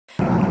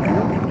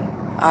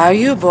Are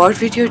you bored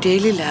with your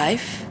daily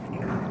life?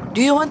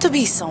 Do you want to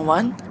be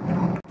someone?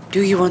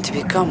 Do you want to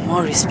become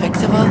more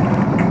respectable?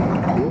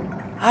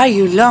 Are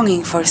you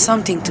longing for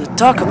something to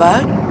talk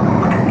about?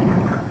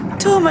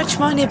 Too much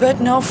money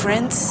but no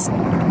friends?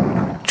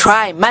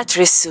 Try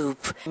Mattress Soup.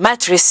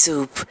 Mattress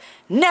Soup.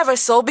 Never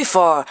sold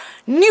before.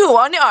 New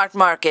on the art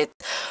market.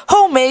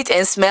 Homemade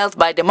and smelled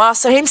by the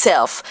master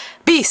himself.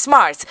 Be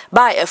smart.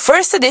 Buy a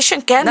first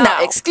edition can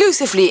now.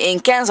 Exclusively in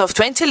cans of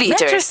 20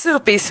 liters. Mattress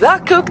Soup is well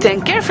cooked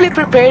and carefully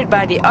prepared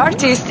by the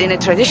artist in a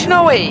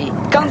traditional way.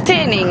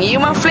 Containing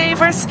human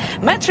flavors,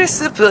 Mattress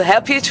Soup will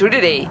help you through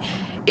the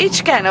day.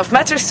 Each can of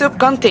Mattress Soup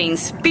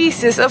contains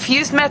pieces of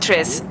used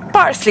mattress,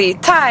 parsley,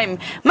 thyme,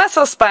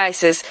 mussel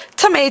spices,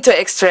 tomato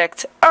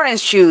extract,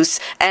 orange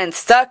juice, and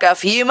stock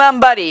of human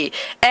body.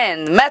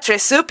 And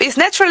Mattress Soup is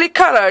naturally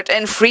colored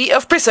and free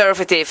of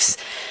preservatives.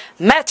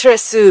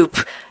 Mattress Soup.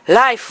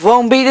 Life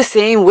won't be the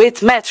same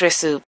with Mattress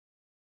Soup.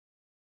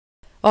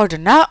 Order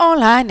now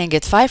online and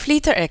get 5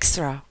 liter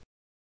extra.